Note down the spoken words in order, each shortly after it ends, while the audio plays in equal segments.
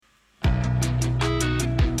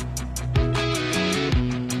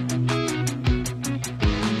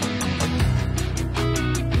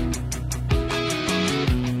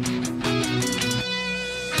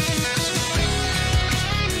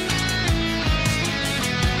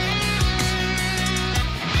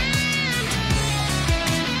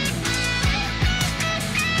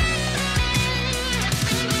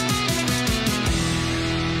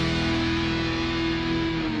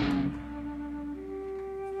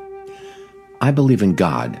I believe in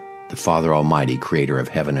God, the Father Almighty, creator of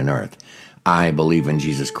heaven and earth. I believe in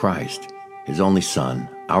Jesus Christ, his only Son,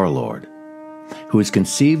 our Lord, who was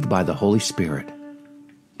conceived by the Holy Spirit,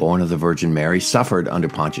 born of the Virgin Mary, suffered under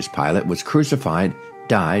Pontius Pilate, was crucified,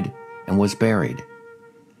 died, and was buried.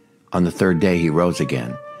 On the third day he rose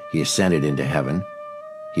again. He ascended into heaven.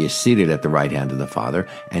 He is seated at the right hand of the Father,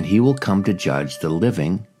 and he will come to judge the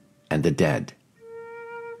living and the dead.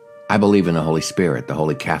 I believe in the Holy Spirit, the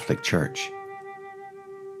Holy Catholic Church,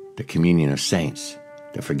 the communion of saints,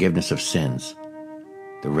 the forgiveness of sins,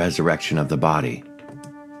 the resurrection of the body,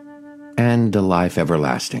 and the life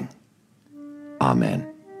everlasting. Amen.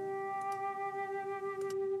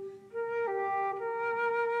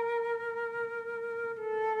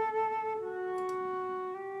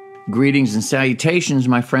 Greetings and salutations,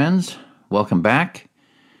 my friends. Welcome back.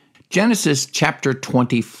 Genesis chapter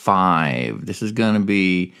 25. This is going to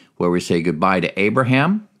be where we say goodbye to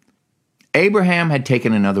Abraham. Abraham had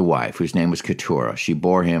taken another wife whose name was Keturah. She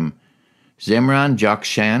bore him Zimran,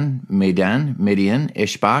 Jokshan, Midian,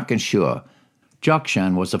 Ishbak, and Shua.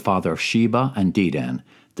 Jokshan was the father of Sheba and Dedan.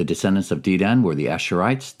 The descendants of Dedan were the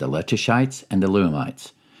Asherites, the Letushites, and the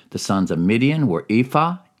Lumites. The sons of Midian were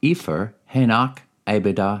Ephah, Epher, Hanok,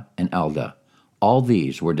 Abidah, and Eldah. All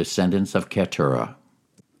these were descendants of Keturah.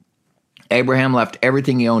 Abraham left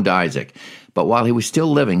everything he owned to Isaac, but while he was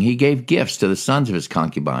still living, he gave gifts to the sons of his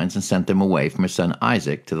concubines and sent them away from his son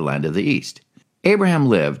Isaac to the land of the east. Abraham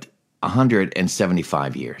lived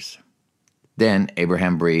 175 years. Then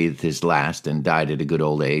Abraham breathed his last and died at a good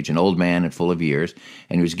old age, an old man and full of years,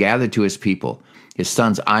 and he was gathered to his people. His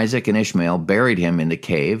sons Isaac and Ishmael buried him in the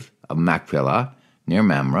cave of Machpelah, near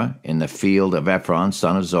Mamre, in the field of Ephron,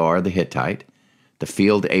 son of Zohar the Hittite, the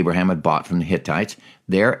field Abraham had bought from the Hittites.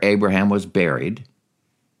 There Abraham was buried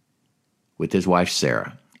with his wife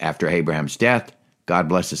Sarah. After Abraham's death, God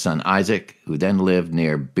blessed his son Isaac, who then lived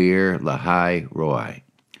near Beer Lahai Roi.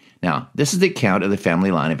 Now, this is the account of the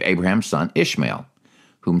family line of Abraham's son Ishmael,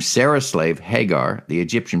 whom Sarah's slave Hagar, the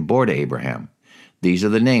Egyptian, bore to Abraham. These are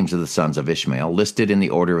the names of the sons of Ishmael, listed in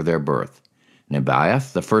the order of their birth.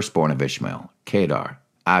 Nebaioth, the firstborn of Ishmael, Kedar,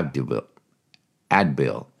 Adbil,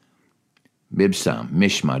 Mibsam,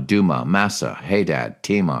 Mishma, Duma, Massa, Hadad,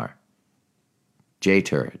 Tamar,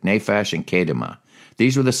 Jeter, Naphash, and Kedemah.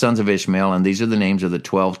 These were the sons of Ishmael, and these are the names of the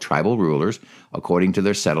 12 tribal rulers, according to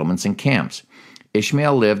their settlements and camps.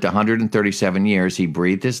 Ishmael lived 137 years. He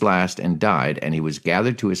breathed his last and died, and he was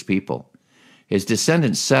gathered to his people. His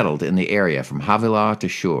descendants settled in the area from Havilah to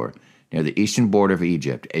Shur, near the eastern border of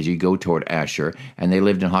Egypt, as you go toward Asher, and they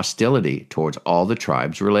lived in hostility towards all the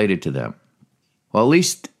tribes related to them. Well, at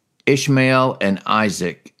least Ishmael and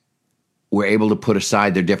Isaac were able to put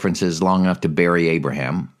aside their differences long enough to bury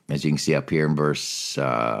Abraham, as you can see up here in verse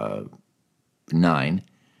 9.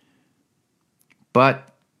 But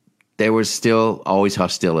there was still always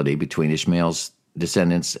hostility between Ishmael's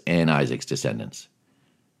descendants and Isaac's descendants.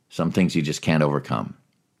 Some things you just can't overcome.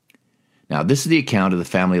 Now, this is the account of the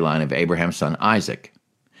family line of Abraham's son Isaac.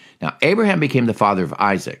 Now, Abraham became the father of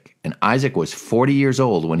Isaac, and Isaac was 40 years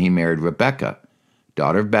old when he married Rebekah,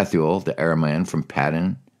 daughter of Bethuel, the Aramean from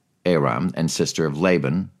Paddan Aram, and sister of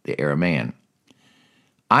Laban, the Aramean.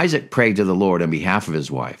 Isaac prayed to the Lord on behalf of his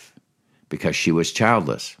wife, because she was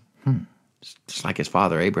childless, just like his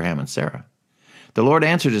father Abraham and Sarah. The Lord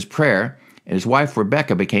answered his prayer, and his wife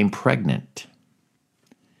Rebekah became pregnant.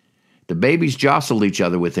 The babies jostled each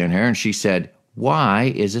other within her, and she said,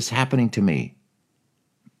 "Why is this happening to me?"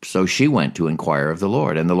 So she went to inquire of the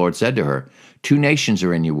Lord, and the Lord said to her, 2 nations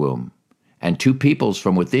are in your womb, and 2 peoples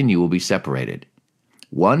from within you will be separated.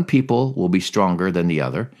 One people will be stronger than the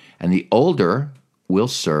other, and the older will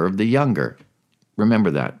serve the younger.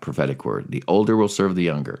 Remember that prophetic word. The older will serve the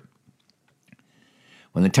younger.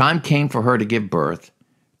 When the time came for her to give birth,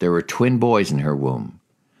 there were twin boys in her womb.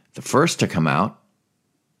 The first to come out,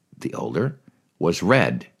 the older, was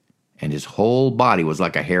red, and his whole body was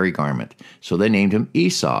like a hairy garment. So they named him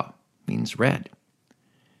Esau, means red.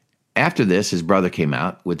 After this, his brother came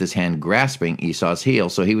out with his hand grasping Esau's heel,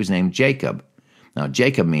 so he was named Jacob. Now,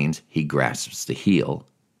 Jacob means he grasps the heel,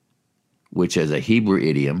 which is a Hebrew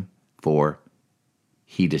idiom for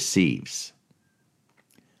he deceives.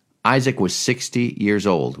 Isaac was 60 years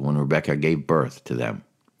old when Rebekah gave birth to them.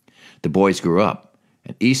 The boys grew up,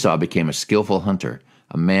 and Esau became a skillful hunter,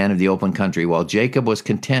 a man of the open country, while Jacob was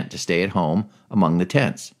content to stay at home among the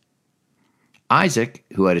tents. Isaac,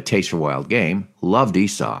 who had a taste for wild game, loved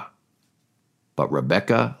Esau, but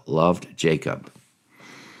Rebekah loved Jacob.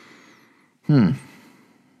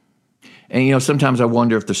 And sometimes I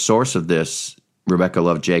wonder if the source of this, Rebekah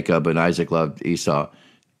loved Jacob and Isaac loved Esau,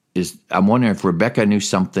 I'm wondering if Rebekah knew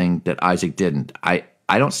something that Isaac didn't. I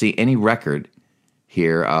don't see any record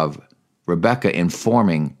here of Rebekah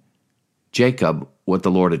informing Jacob what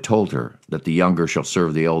the Lord had told her, that the younger shall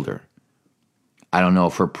serve the older. I don't know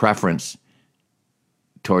if her preference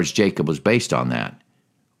towards Jacob was based on that,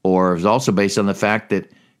 or it was also based on the fact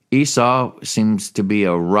that Esau seems to be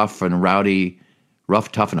a rough and rowdy,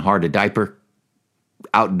 rough, tough, and hard to diaper,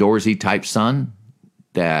 outdoorsy type son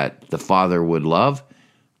that the father would love,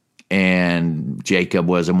 and Jacob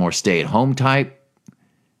was a more stay-at-home type,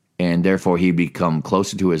 and therefore he'd become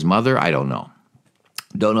closer to his mother. I don't know.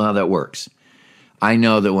 Don't know how that works. I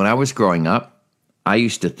know that when I was growing up, I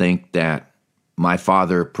used to think that my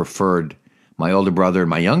father preferred my older brother and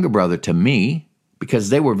my younger brother to me because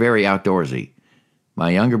they were very outdoorsy.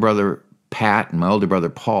 My younger brother, Pat, and my older brother,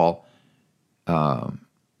 Paul,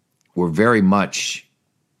 were very much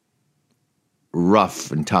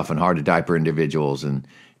rough and tough and hard to diaper individuals and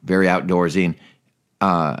very outdoorsy.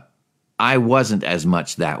 And I wasn't as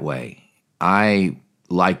much that way. I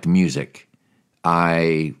liked music.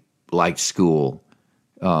 I liked school.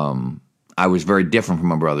 I was very different from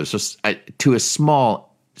my brother. So to a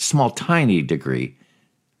small, tiny degree,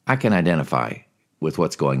 I can identify with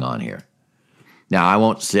what's going on here. Now, I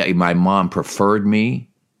won't say my mom preferred me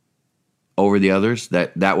over the others.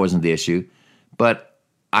 That wasn't the issue. But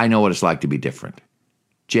I know what it's like to be different.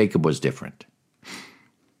 Jacob was different.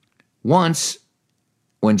 Once,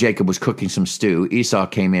 when Jacob was cooking some stew, Esau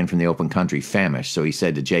came in from the open country famished. So he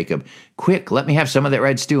said to Jacob, "Quick, let me have some of that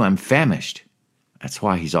red stew. I'm famished." That's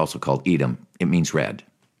why he's also called Edom. It means red.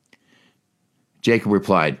 Jacob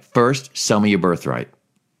replied, "First, sell me your birthright."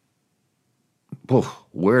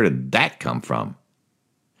 Where did that come from?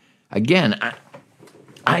 Again,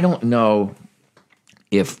 I don't know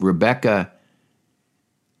if Rebekah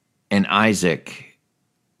and Isaac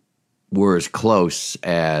were as close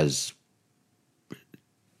as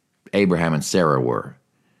Abraham and Sarah were.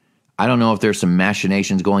 I don't know if there's some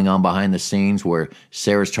machinations going on behind the scenes where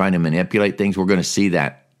Sarah's trying to manipulate things. We're going to see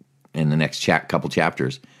that in the next couple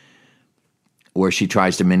chapters, where she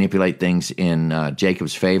tries to manipulate things in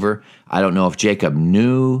Jacob's favor. I don't know if Jacob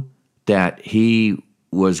knew that he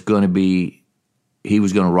was going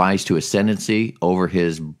to rise to ascendancy over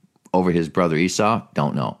his brother Esau.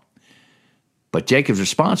 Don't know. But Jacob's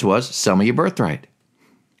response was, "Sell me your birthright."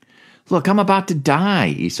 "Look, I'm about to die,"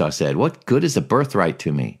 Esau said. "What good is a birthright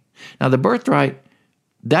to me?" Now, the birthright,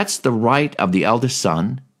 that's the right of the eldest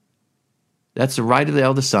son. That's the right of the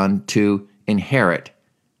eldest son to inherit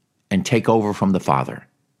and take over from the father.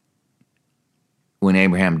 When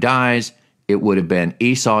Abraham dies, it would have been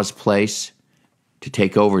Esau's place to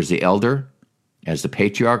take over as the elder, as the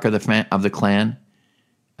patriarch of the clan,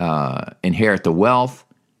 inherit the wealth,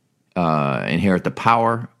 inherit the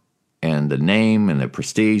power and the name and the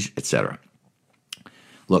prestige, etc.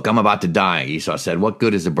 "Look, I'm about to die," Esau said. "What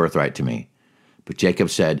good is the birthright to me?" But Jacob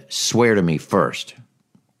said, "Swear to me first."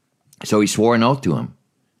 So he swore an oath to him,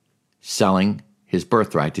 selling his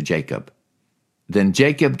birthright to Jacob. Then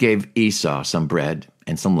Jacob gave Esau some bread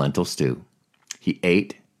and some lentil stew. He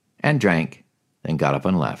ate and drank, then got up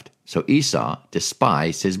and left. So Esau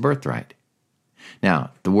despised his birthright.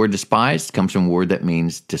 Now, the word despised comes from a word that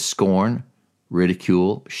means to scorn,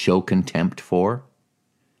 ridicule, show contempt for.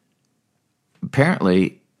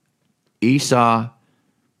 Apparently, Esau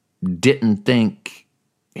didn't think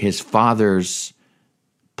his father's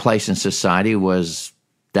place in society was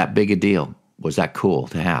that big a deal, was that cool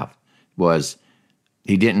to have.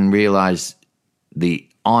 He didn't realize the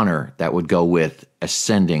honor that would go with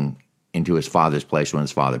ascending into his father's place when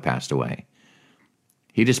his father passed away.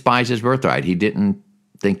 He despised his birthright. He didn't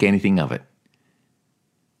think anything of it.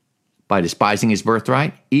 By despising his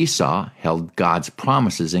birthright, Esau held God's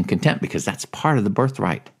promises in contempt because that's part of the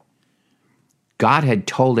birthright. God had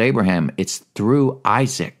told Abraham it's through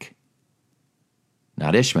Isaac,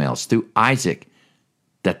 not Ishmael, it's through Isaac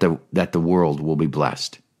that the world will be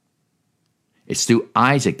blessed. It's through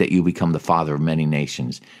Isaac that you become the father of many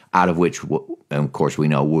nations, out of which, and of course we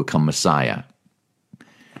know, will come Messiah.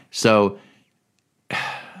 So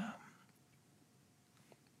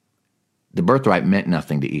the birthright meant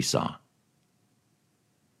nothing to Esau.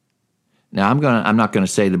 Now, I'm not going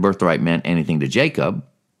to say the birthright meant anything to Jacob,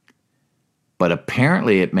 but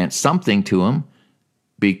apparently it meant something to him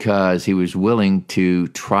because he was willing to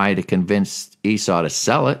try to convince Esau to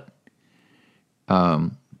sell it.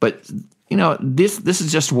 But this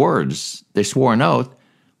is just words. They swore an oath.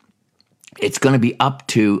 It's going to be up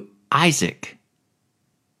to Isaac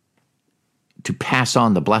to pass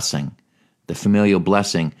on the blessing, the familial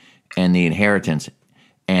blessing and the inheritance,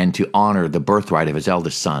 and to honor the birthright of his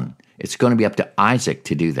eldest son. It's going to be up to Isaac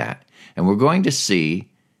to do that. And we're going to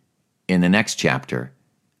see in the next chapter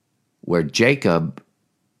where Jacob,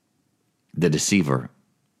 the deceiver,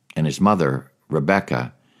 and his mother,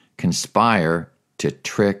 Rebekah, conspire to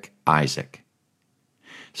trick Isaac.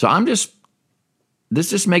 So this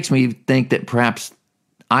just makes me think that perhaps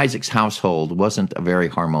Isaac's household wasn't a very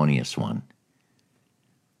harmonious one.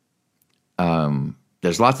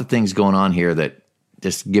 There's lots of things going on here that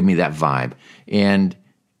just give me that vibe. And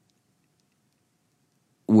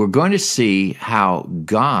we're going to see how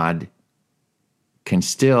God can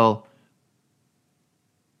still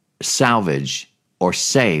salvage or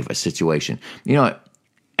save a situation. You know,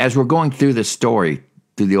 as we're going through this story,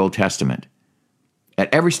 through the Old Testament,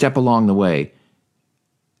 at every step along the way,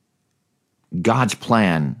 God's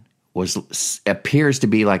plan appears to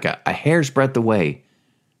be like a hair's breadth away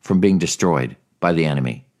from being destroyed by the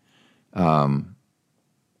enemy.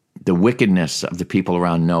 The wickedness of the people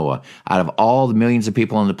around Noah. Out of all the millions of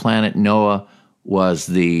people on the planet, Noah was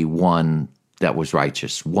the one that was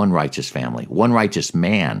righteous, one righteous family, one righteous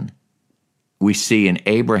man. We see in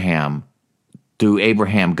Abraham, through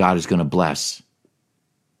Abraham, God is going to bless.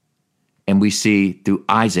 And we see through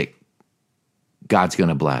Isaac, God's going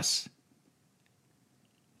to bless.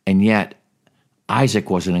 And yet,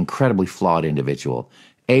 Isaac was an incredibly flawed individual.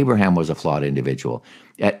 Abraham was a flawed individual.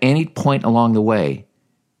 At any point along the way,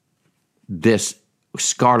 this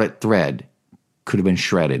scarlet thread could have been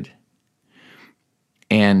shredded.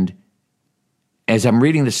 And as I'm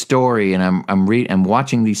reading the story and I'm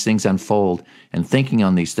watching these things unfold and thinking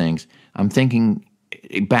on these things, I'm thinking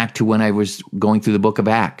back to when I was going through the book of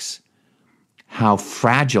Acts, how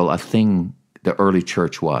fragile a thing the early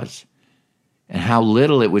church was, and how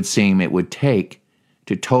little it would seem it would take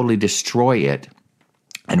to totally destroy it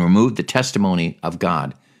and remove the testimony of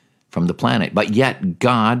God from the planet. But yet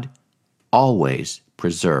God always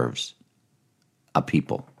preserves a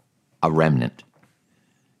people, a remnant.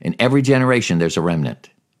 In every generation, there's a remnant.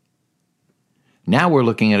 Now we're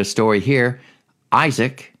looking at a story here.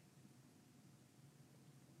 Isaac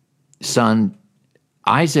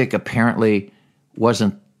apparently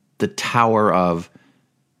wasn't the tower of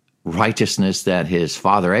righteousness that his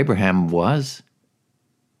father Abraham was.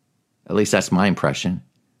 At least that's my impression.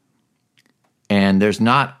 And there's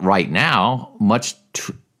not right now much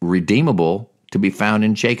redeemable to be found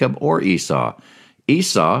in Jacob or Esau.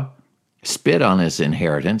 Esau spit on his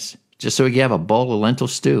inheritance just so he could have a bowl of lentil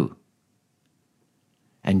stew.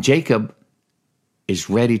 And Jacob is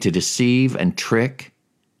ready to deceive and trick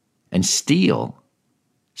and steal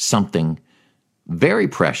something very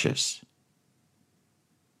precious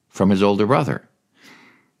from his older brother.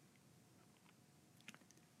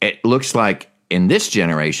 It looks like in this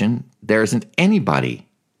generation, there isn't anybody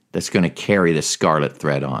that's going to carry the scarlet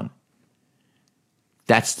thread on.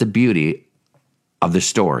 That's the beauty of the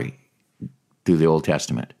story through the Old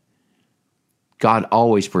Testament. God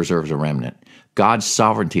always preserves a remnant. God's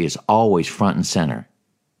sovereignty is always front and center.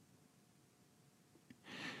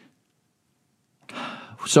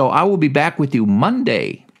 So I will be back with you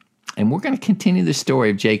Monday, and we're going to continue the story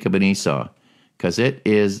of Jacob and Esau, because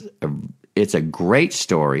it's a great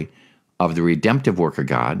story of the redemptive work of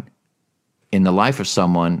God in the life of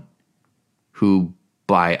someone who,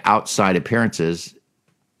 by outside appearances,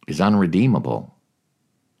 is unredeemable.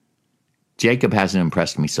 Jacob hasn't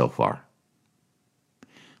impressed me so far.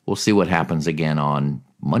 We'll see what happens again on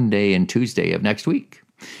Monday and Tuesday of next week.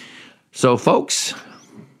 So, folks,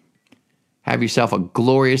 have yourself a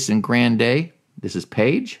glorious and grand day. This is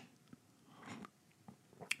Paige.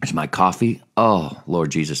 There's my coffee. Oh,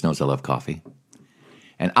 Lord Jesus knows I love coffee.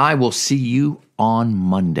 And I will see you on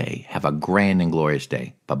Monday. Have a grand and glorious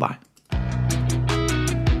day. Bye-bye.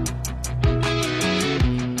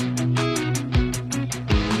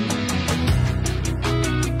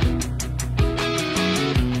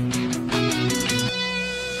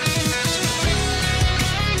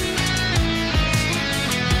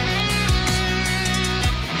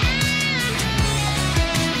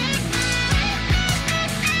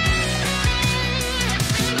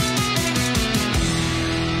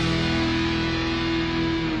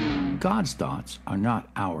 God's thoughts are not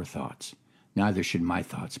our thoughts. Neither should my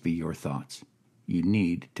thoughts be your thoughts. You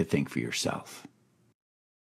need to think for yourself.